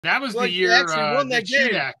That was the year that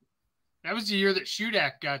Shudak. That was the year that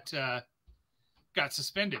Shudak got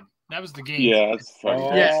suspended. That was the game. Yeah, that's funny.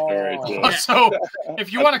 Story, so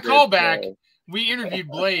if you want to call back, we interviewed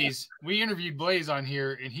Blaze. We interviewed Blaze on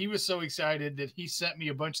here, and he was so excited that he sent me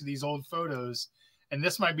a bunch of these old photos. And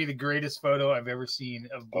this might be the greatest photo I've ever seen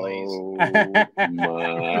of Blaze. Oh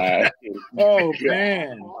my! Oh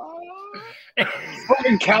man!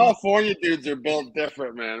 Fucking California dudes are built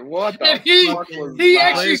different, man. What the fuck was he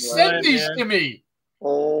actually sent these to me.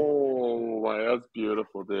 Oh my, that's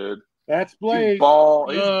beautiful, dude. That's Blaze. He's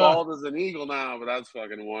bald as an eagle now, but that's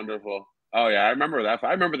fucking wonderful. Oh yeah, I remember that.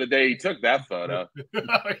 I remember the day he took that photo.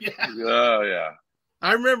 Oh yeah. Oh yeah.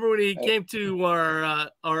 I remember when he came to our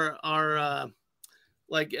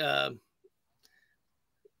like you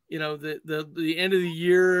know, the end of the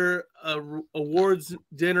year awards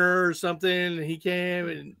dinner or something, and he came,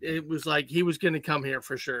 and it was like he was going to come here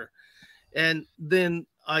for sure. And then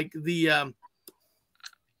like the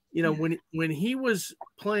you know, when he was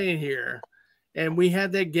playing here and we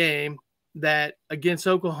had that game that against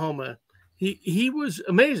Oklahoma, he was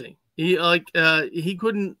amazing. He he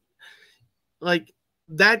couldn't, like,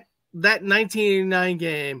 that 1989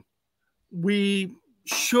 game, we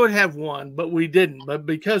should have won, but we didn't. But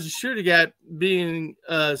because of Shudak being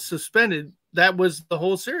suspended, that was the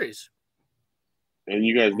whole series. And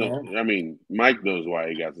you guys know, I mean, Mike knows why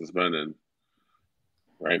he got suspended.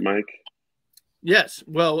 Right, Mike? Yes.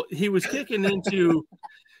 Well, he was kicking into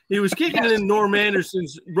in Norm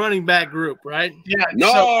Anderson's running back group, right? Yeah.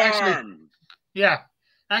 Norm. So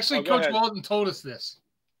actually, Coach Walden told us this.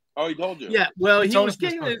 Oh, he told you? Yeah. Well, he was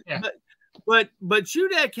kicking it, but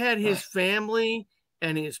Shudak had his family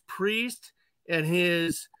and his priest and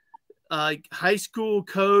his high school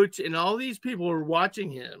coach, and all these people were watching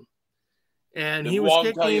him. And he was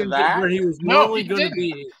kicking where he was normally going to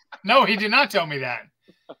be. No, he did not tell me that.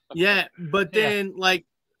 Yeah, but then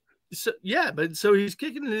so he's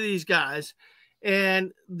kicking into these guys,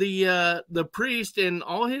 and the priest and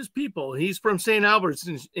all his people. He's from St. Albert's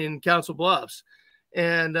in Council Bluffs,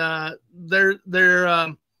 and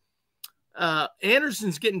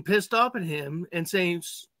Anderson's getting pissed off at him and saying,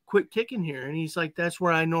 "Quit kicking here," and he's like, "That's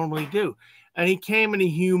where I normally do." And he came and he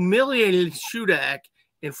humiliated Shudak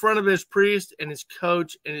in front of his priest and his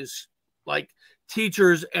coach and his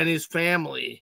teachers and his family.